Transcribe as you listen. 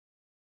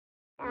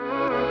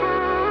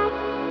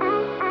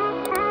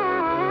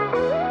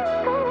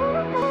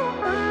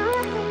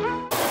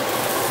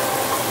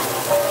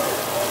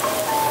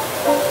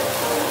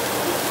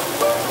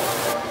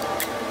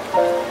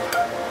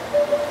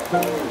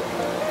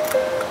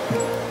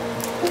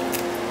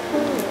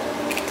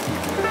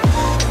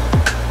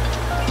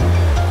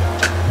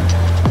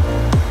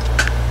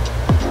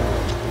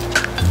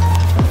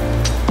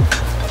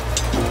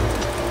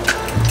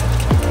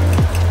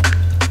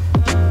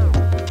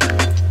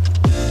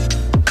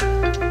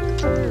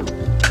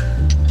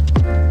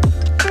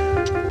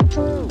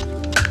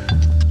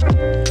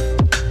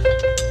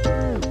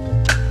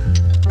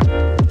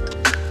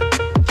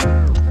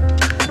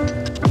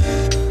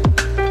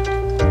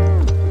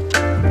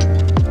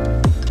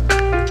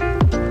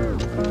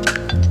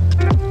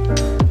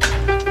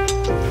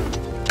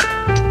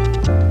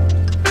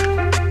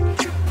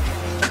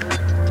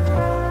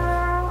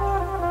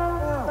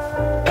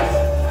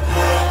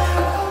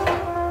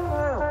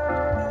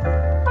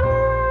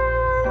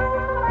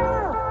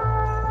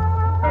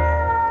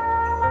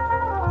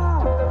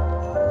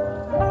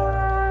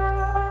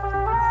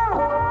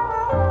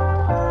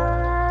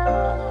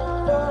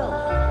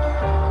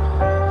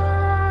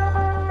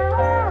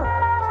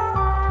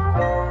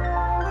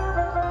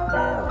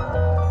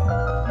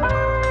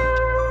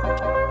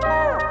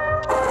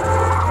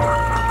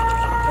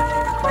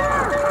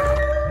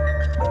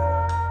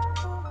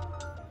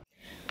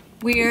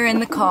We're in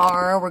the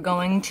car. We're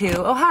going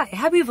to, oh hi,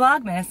 happy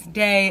Vlogmas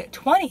day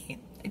 20.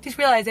 I just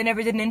realized I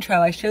never did an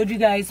intro. I showed you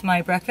guys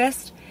my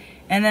breakfast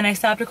and then I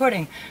stopped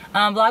recording.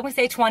 Vlogmas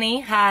day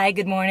 20. Hi,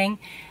 good morning.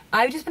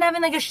 I've just been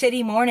having like a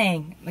shitty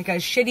morning. Like a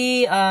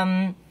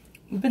shitty,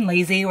 we've been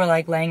lazy. We're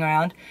like laying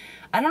around.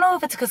 I don't know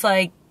if it's because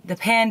like the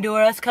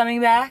Pandora's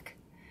coming back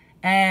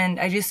and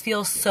I just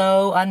feel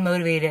so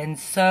unmotivated and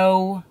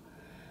so,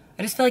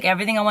 I just feel like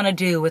everything I want to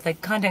do with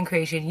like content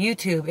creation,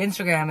 YouTube,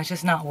 Instagram, it's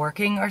just not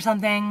working or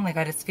something. Like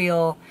I just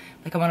feel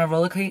like I'm on a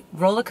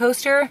roller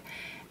coaster,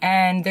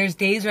 and there's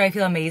days where I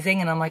feel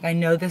amazing and I'm like, I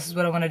know this is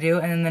what I want to do,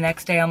 and then the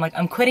next day I'm like,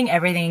 I'm quitting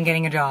everything and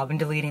getting a job and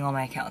deleting all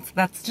my accounts.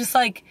 That's just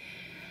like,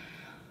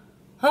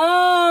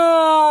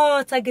 oh,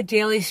 it's like a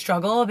daily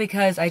struggle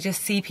because I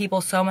just see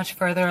people so much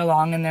further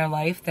along in their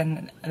life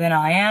than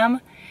I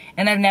am.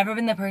 And I've never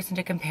been the person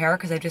to compare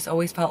because I've just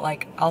always felt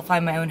like I'll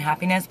find my own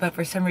happiness, but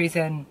for some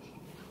reason,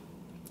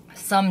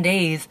 some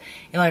days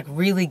it like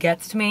really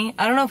gets to me.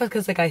 I don't know if it's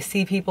because like I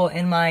see people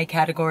in my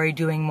category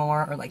doing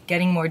more or like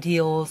getting more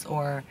deals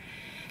or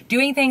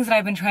doing things that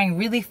I've been trying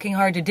really fucking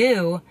hard to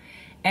do,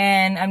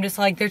 and I'm just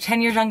like, they're 10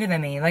 years younger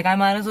than me. Like I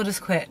might as well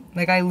just quit.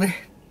 Like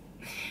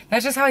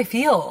that's just how I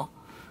feel.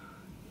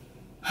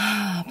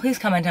 Please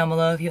comment down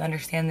below if you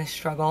understand this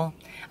struggle.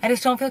 I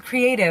just don't feel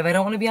creative. I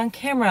don't want to be on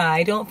camera.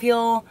 I don't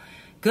feel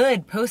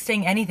good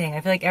posting anything.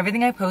 I feel like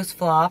everything I post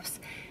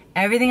flops.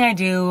 Everything I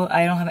do,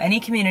 I don't have any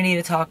community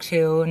to talk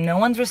to. No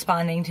one's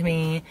responding to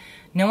me.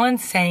 No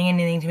one's saying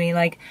anything to me.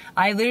 Like,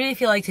 I literally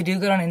feel like to do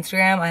good on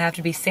Instagram, I have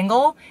to be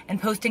single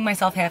and posting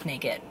myself half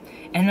naked.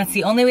 And that's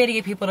the only way to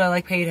get people to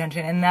like pay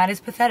attention. And that is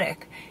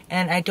pathetic.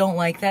 And I don't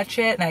like that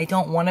shit. And I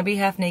don't want to be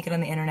half naked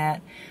on the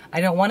internet. I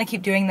don't want to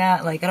keep doing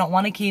that. Like, I don't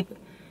want to keep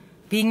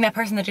being that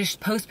person that just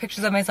posts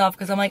pictures of myself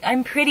because I'm like,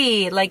 I'm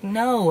pretty. Like,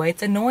 no,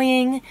 it's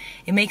annoying.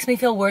 It makes me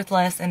feel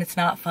worthless and it's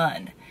not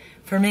fun.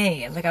 For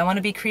me, like I want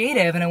to be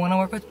creative and I want to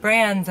work with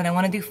brands and I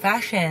want to do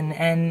fashion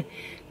and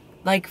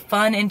like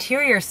fun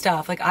interior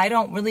stuff. Like I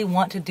don't really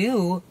want to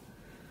do.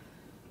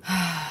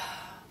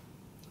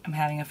 I'm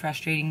having a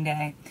frustrating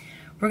day.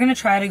 We're gonna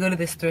try to go to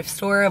this thrift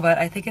store, but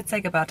I think it's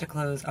like about to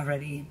close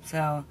already.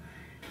 So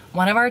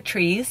one of our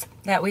trees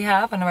that we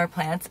have, one of our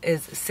plants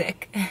is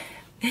sick.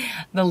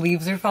 The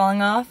leaves are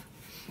falling off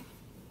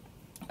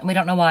and we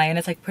don't know why, and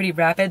it's like pretty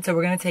rapid. So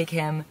we're gonna take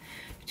him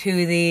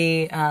to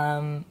the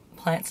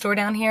plant store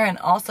down here, and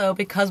also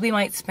because we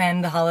might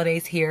spend the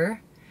holidays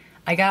here,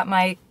 I got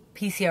my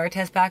PCR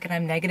test back and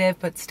I'm negative,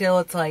 but still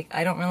it's like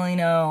I don't really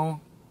know.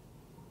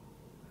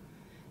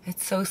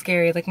 It's so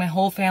scary. Like my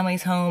whole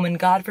family's home and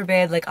God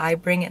forbid like I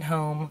bring it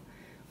home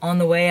on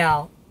the way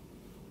out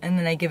and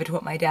then I give it to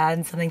my dad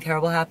and something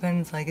terrible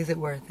happens. Like, is it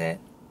worth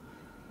it?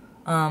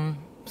 So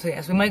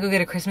yes, we might go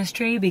get a Christmas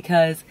tree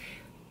because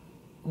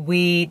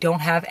we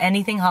don't have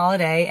anything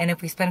holiday, and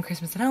if we spend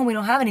Christmas at home we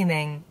don't have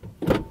anything.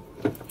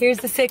 Here's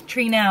the sick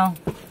tree now.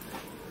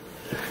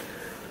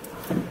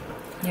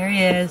 Here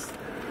he is.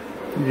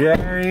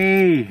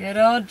 Jerry! Good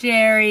old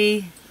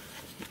Jerry.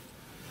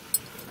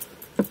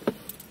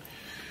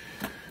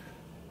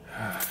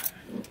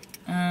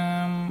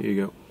 Here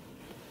you go.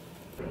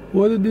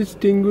 What a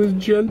distinguished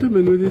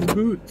gentleman with his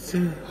boots.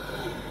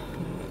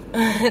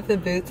 The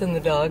boots and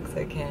the dogs,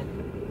 I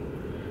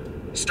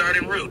can. Start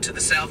en route to the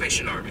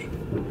Salvation Army.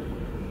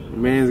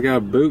 Man's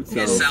got boots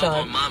on. South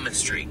on Monmouth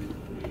Street.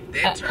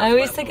 I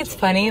always think it's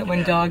funny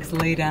when dogs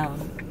lay down.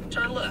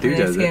 Turn left. Dude,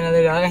 When I see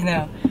another dog, I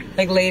know.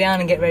 Like lay down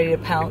and get ready to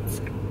pounce.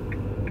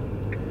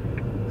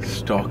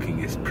 Stalking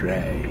his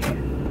prey.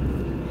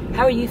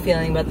 How are you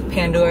feeling about the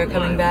Pandora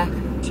coming back?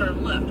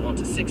 Turn left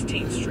onto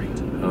 16th Street.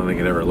 I don't think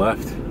it ever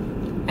left.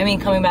 I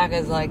mean, coming back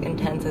as like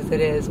intense as it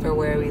is for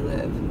where we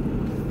live.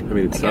 I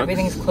mean, it Like sucks.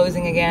 everything's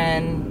closing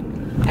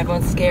again.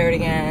 Everyone's scared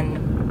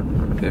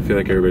again. I feel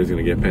like everybody's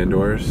gonna get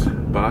Pandora's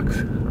box.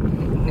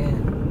 Yeah.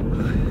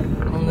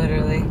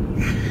 Literally.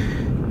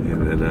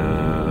 And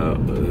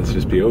then, let's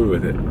just be over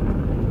with it.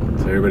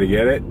 So everybody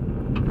get it?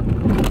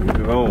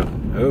 Move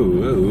on.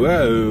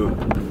 Oh.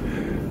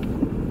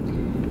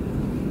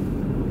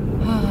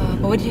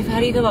 But how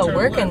do you go about Turn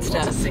work and left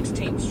onto stuff?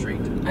 16th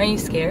Street. Are you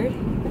scared?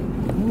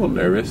 I'm a little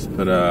nervous,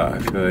 but I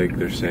feel like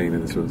they're saying that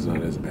this one's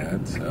not as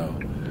bad, so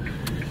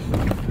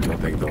I don't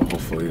think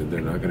hopefully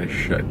they're not going to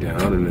shut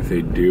down, and if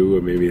they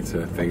do, maybe it's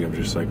a thing of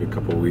just like a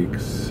couple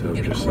weeks of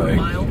In just a quarter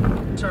like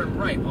mile, turn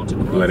right onto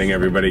Grove letting Street.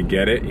 everybody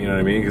get it, you know what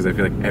I mean? Because I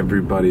feel like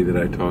everybody that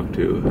I talk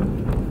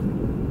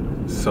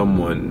to,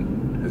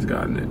 someone has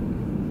gotten it.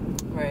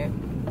 Right.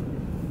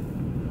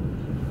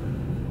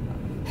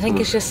 I think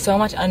it's just so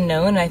much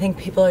unknown, and I think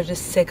people are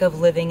just sick of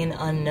living in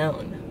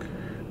unknown.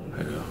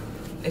 I know.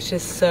 It's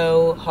just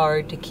so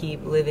hard to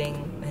keep living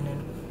in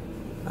an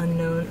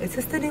unknown. Is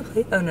this the new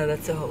place? Oh no,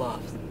 that's Soho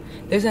Lofts.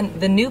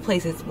 The new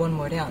place is one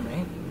more down,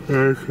 right?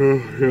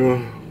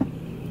 Yeah.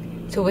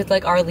 So with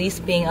like our lease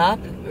being up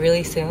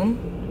really soon,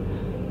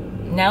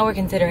 now we're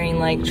considering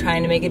like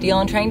trying to make a deal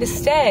and trying to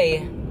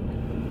stay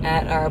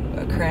at our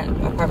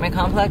current apartment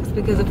complex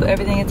because of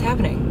everything that's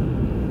happening.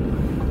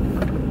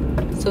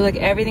 So like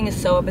everything is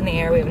so up in the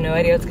air, we have no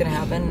idea what's gonna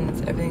happen,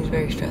 and everything's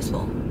very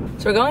stressful.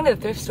 So we're going to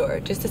the thrift store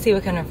just to see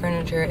what kind of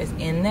furniture is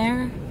in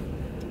there.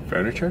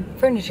 Furniture?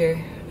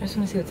 Furniture. I just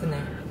want to see what's in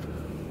there.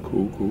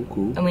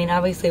 Cool. I mean,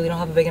 obviously we don't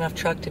have a big enough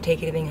truck to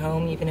take anything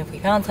home, even if we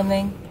found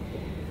something.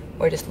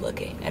 We're just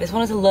looking. I just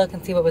wanted to look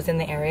and see what was in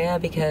the area,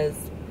 because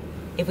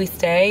if we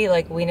stay,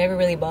 like, we never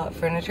really bought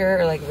furniture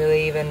or like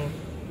really even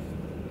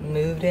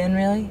moved in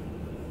really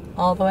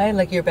all the way,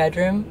 like your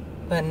bedroom,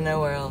 but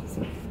nowhere else.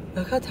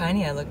 Look how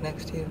tiny I look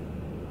next to you.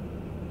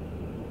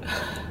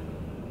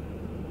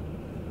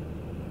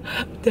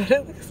 Don't I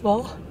look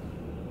small?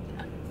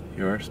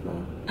 You are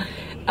small.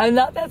 I'm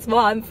not that small.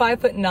 I'm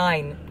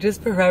 5'9".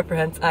 Just for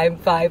reference, I'm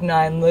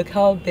 5'9". Look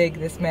how big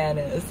this man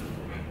is.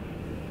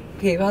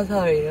 Gabe, how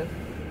tall are you?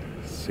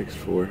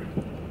 6'4".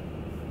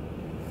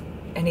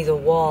 And he's a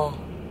wall.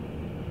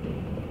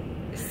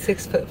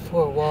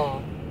 6'4"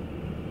 wall.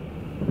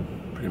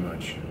 Pretty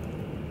much.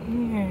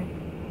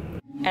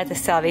 At the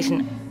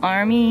Salvation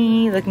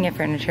Army, looking at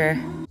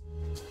furniture.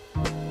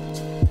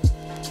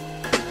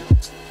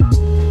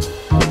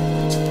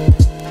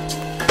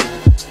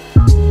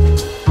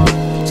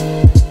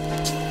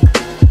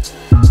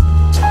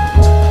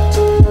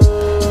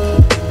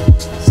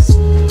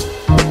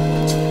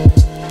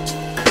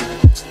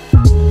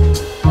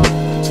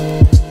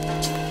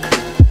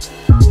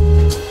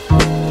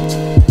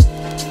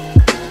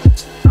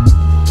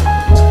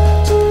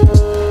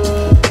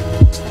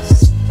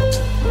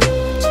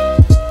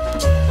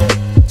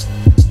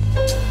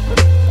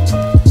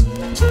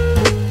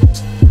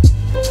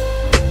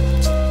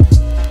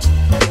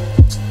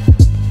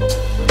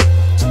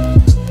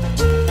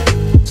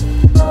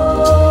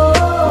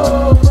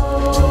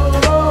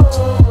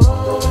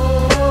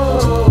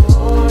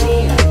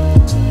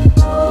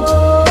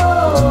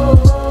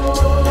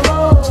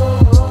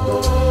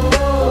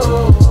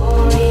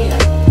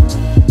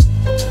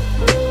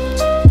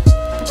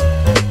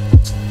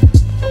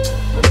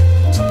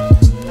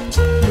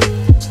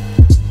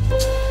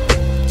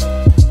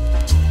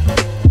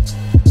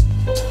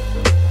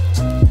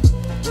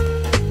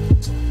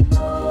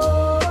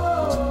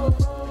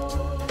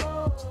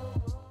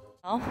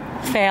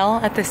 Fail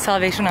at the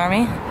Salvation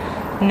Army.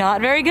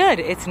 Not very good.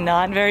 It's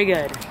not very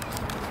good.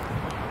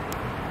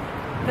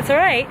 That's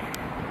alright.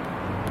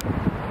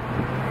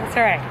 That's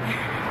alright.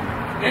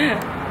 It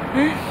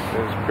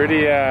was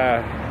pretty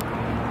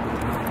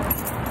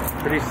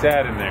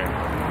sad in there.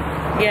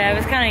 Yeah, it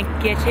was kind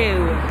of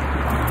ghetto.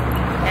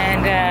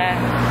 And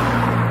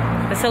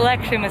the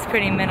selection was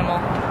pretty minimal,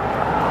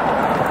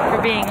 for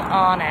being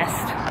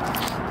honest.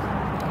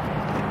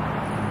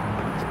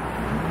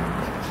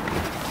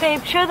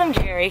 Babe, show them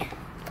Jerry.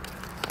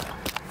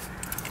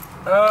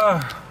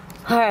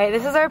 Alright,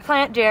 this is our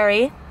plant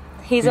Jerry.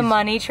 He's a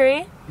money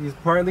tree. He's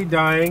partly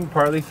dying,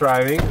 partly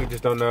thriving. We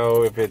just don't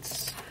know if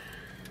it's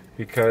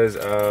because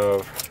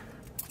of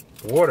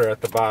water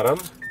at the bottom.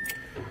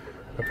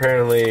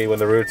 Apparently, when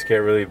the roots get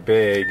really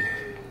big,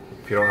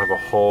 if you don't have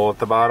a hole at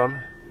the bottom.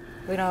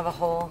 We don't have a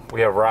hole. We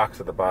have rocks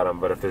at the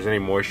bottom, but if there's any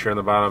moisture in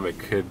the bottom, it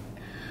could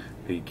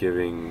be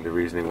giving the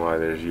reasoning why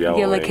there's yellow.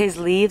 Yeah, like his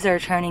leaves are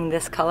turning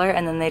this color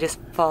and then they just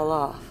fall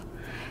off.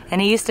 And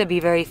he used to be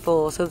very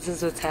full, so this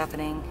is what's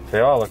happening. They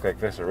all look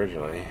like this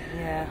originally.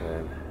 Yeah.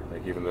 And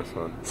like even this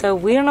one. So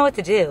we don't know what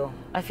to do.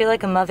 I feel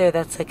like a mother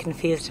that's like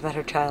confused about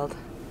her child.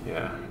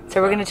 Yeah. So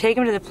we're gonna take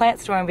him to the plant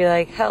store and be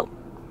like, help.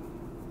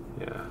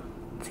 Yeah.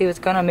 See what's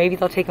going on. Maybe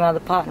they'll take him out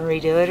of the pot and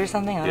redo it or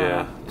something. I don't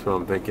know. That's what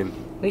I'm thinking.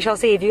 We shall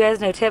see. If you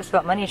guys know tips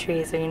about money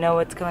trees or you know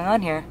what's going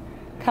on here,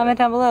 comment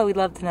down below. We'd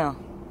love to know.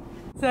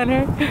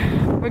 Center.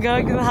 We're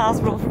going to the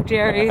hospital for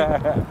Jerry.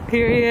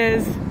 Here he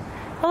is.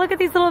 Oh, look at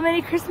these little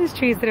mini Christmas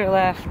trees that are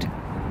left.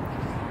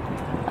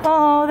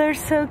 Oh, they're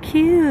so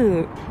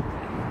cute.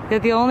 They're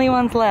the only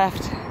ones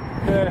left.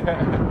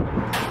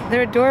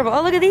 They're adorable.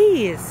 Oh, look at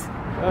these.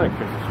 I like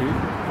Christmas trees.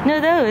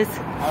 No, those.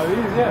 Oh, these,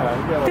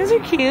 yeah. Those are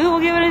cute. We'll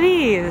get one of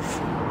these.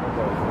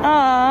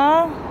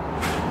 Aww.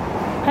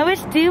 I wish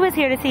Dew was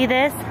here to see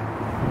this.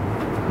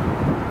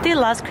 Dew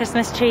loves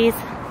Christmas trees.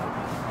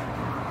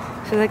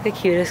 This is like the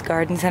cutest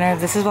garden center.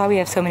 This is why we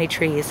have so many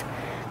trees.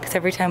 Because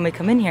every time we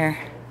come in here,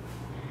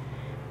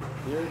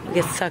 we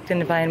get sucked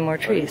into buying more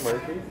trees.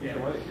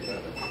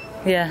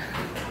 Yeah.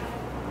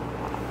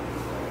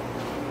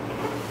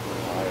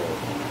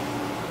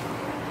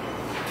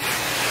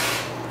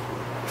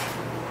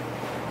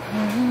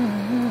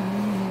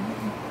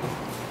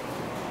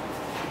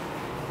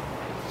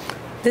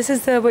 This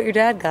is what your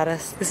dad got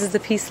us. This is the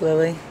peace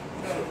lily.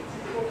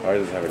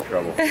 Ours is having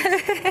trouble.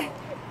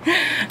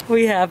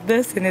 We have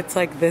this and it's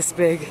like this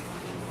big.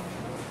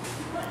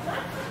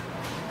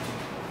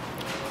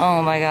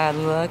 Oh my god,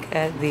 look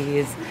at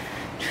these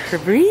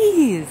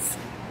trees.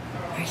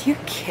 Are you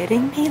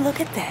kidding me? Look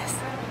at this.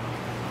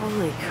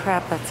 Holy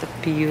crap, that's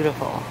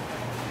beautiful.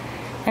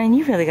 I mean,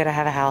 you really gotta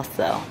have a house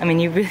though. I mean,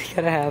 you really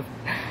gotta have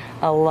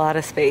a lot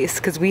of space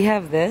because we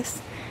have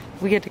this.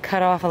 We get to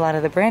cut off a lot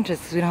of the branches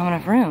because we don't have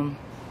enough room.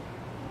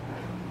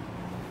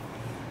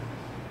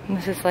 And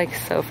this is like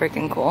so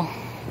freaking cool.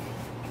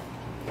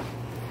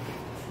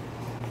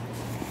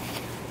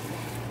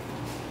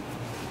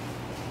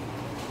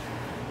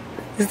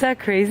 Is that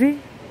crazy?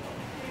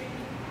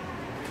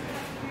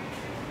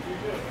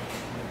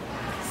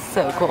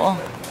 So cool.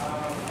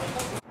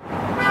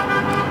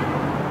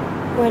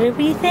 What are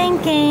we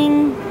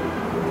thinking?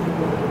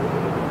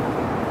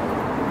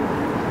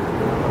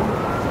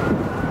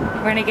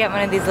 We're gonna get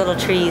one of these little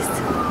trees.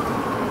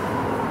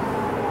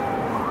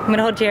 I'm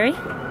gonna hold Jerry?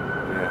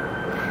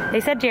 Yeah. They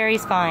said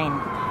Jerry's fine,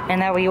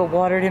 and that we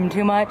watered him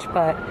too much,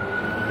 but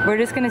we're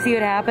just gonna see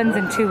what happens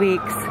in 2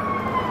 weeks.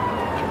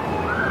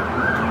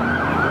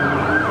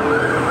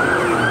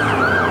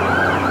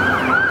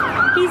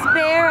 He's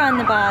bare on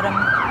the bottom.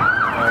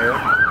 Oh, yeah?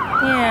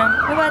 Yeah,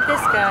 what about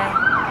this guy?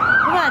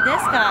 What about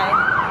this guy?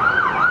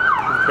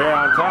 It's bare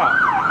on top.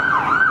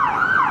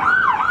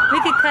 We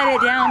could cut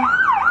it down.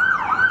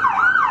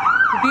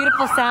 The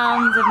beautiful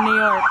sounds of New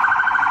York.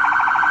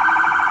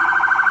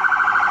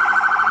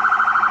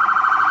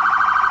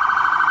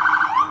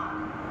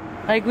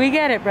 Like, we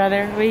get it,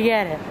 brother. We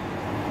get it.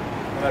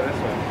 How about this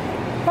one?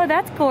 Oh,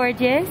 that's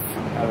gorgeous. I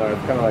don't know,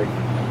 it's kind of like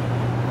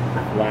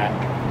flat.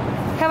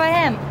 How about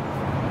him?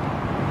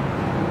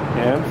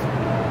 Hands?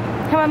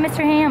 How about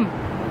Mr. Ham?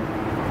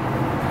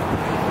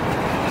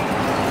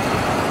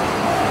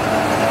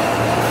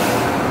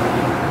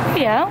 There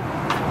you go.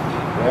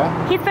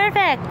 Yeah? He's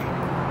perfect.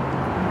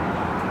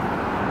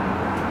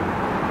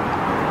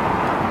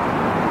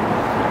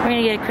 We're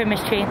gonna get a Christmas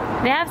tree.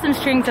 They have some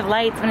strings of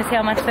lights. Wanna see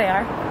how much they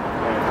are?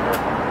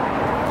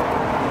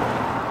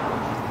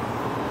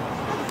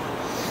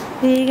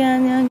 You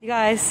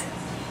guys,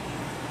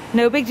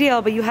 no big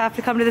deal, but you have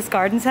to come to this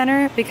garden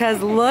center because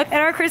look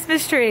at our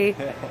Christmas tree.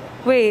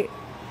 Wait,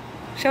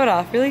 show it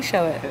off, really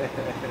show it.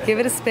 Give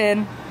it a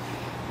spin.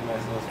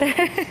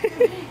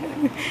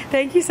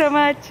 Thank you so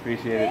much.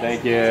 Appreciate it,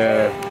 thank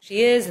you.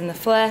 She is in the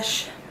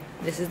flesh.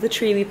 This is the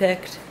tree we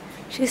picked.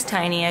 She's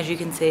tiny, as you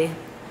can see.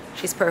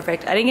 She's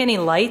perfect. I didn't get any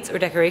lights or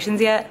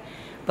decorations yet,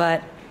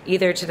 but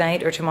either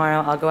tonight or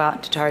tomorrow I'll go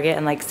out to Target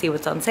and like see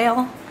what's on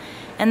sale.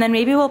 And then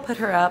maybe we'll put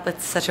her up.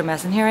 It's such a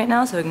mess in here right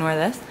now, so ignore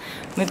this.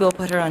 Maybe we'll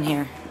put her on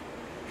here.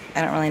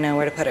 I don't really know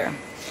where to put her.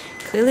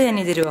 Clearly I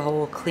need to do a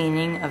whole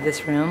cleaning of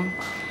this room.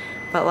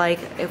 But like,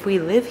 if we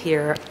live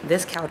here,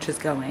 this couch is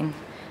going.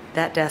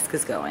 That desk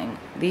is going.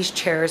 These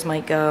chairs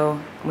might go.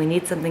 We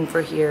need something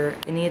for here.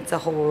 It needs a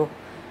whole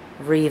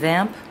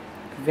revamp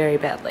very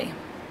badly.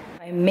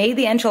 I made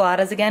the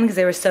enchiladas again because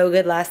they were so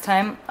good last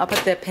time. I'll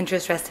put the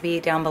Pinterest recipe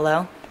down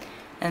below.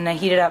 And I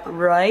heated up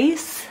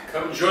rice.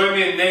 Come join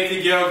me in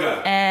naked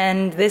yoga.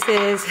 And this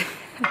is,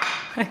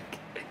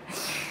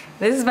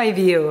 this is my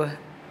view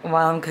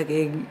while I'm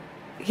cooking.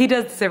 He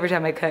does this every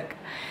time I cook.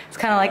 It's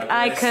kind of like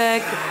I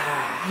cook,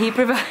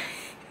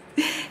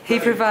 he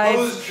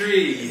provides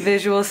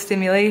visual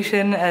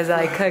stimulation as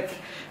I cook.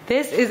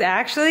 This is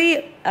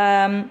actually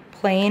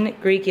plain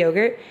Greek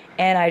yogurt,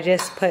 and I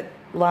just put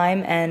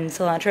lime and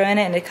cilantro in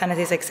it, and it kind of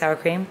tastes like sour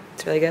cream.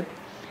 It's really good.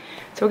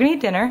 So we're gonna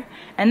eat dinner,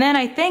 and then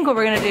I think what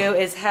we're gonna do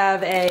is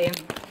have a,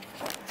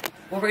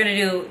 what we're gonna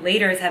do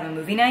later is have a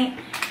movie night,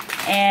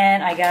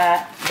 and I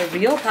got the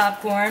real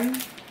popcorn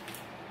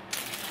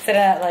instead of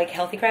that like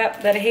healthy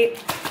crap that I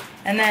hate,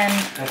 and then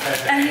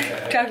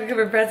chocolate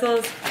covered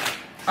pretzels,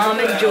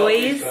 almond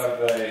joys,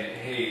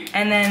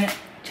 and then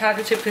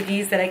chocolate chip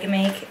cookies that I can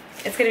make.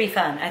 It's gonna be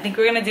fun. I think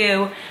we're gonna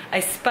do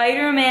a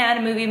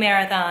Spider-Man movie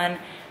marathon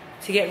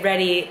to get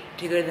ready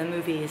to go to the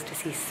movies to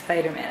see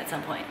Spider-Man at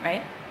some point,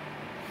 right?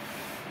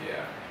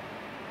 Yeah.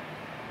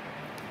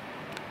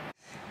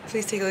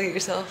 Please take a look at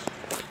yourself.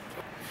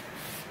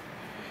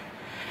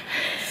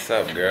 What's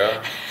up,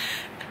 girl?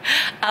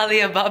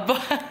 Alibaba.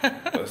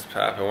 What's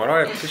poppin'? Why do I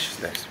have tissues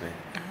next to me?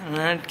 I don't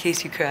know, in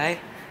case you cry.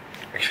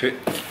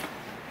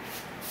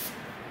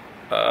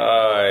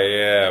 Oh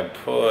yeah,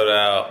 pull it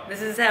out.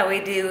 This is how we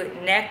do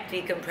neck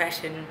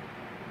decompression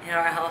in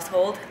our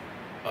household.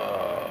 Does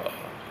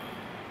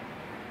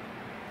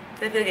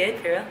that feel good,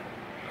 for real?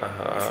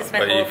 This is my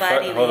whole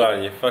body. Hold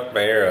on, you fucked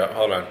my ear up.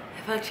 Hold on. I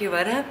fucked your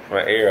what up?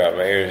 My ear up.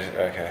 My ear's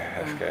okay.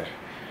 That's good.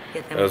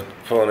 I was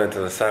pulling into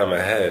the side of my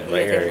head. My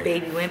ear. ear.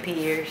 Baby wimpy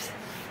ears.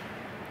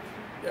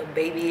 Little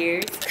baby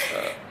ears.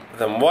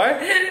 Them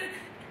what?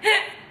 You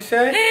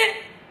say?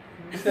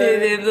 You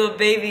say? Them little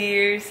baby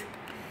ears.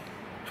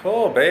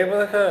 Pull, babe.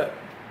 Look at.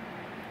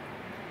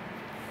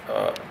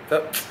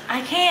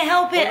 I can't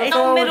help it. It's what's in the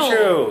wrong middle.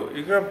 with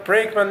you? You're gonna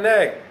break my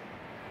neck.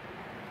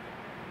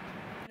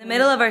 In the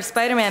middle of our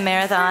Spider-Man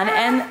marathon,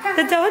 and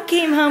the dog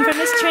came home from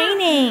his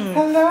training.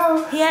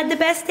 Hello. He had the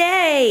best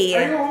day.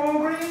 Are you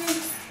hungry?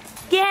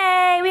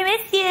 Yay, we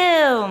miss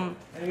you.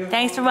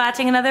 Thanks for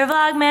watching another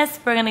Vlogmas.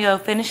 We're gonna go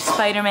finish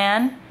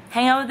Spider-Man,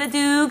 hang out with the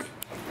Doog.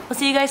 We'll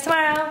see you guys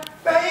tomorrow.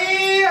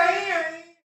 Bye.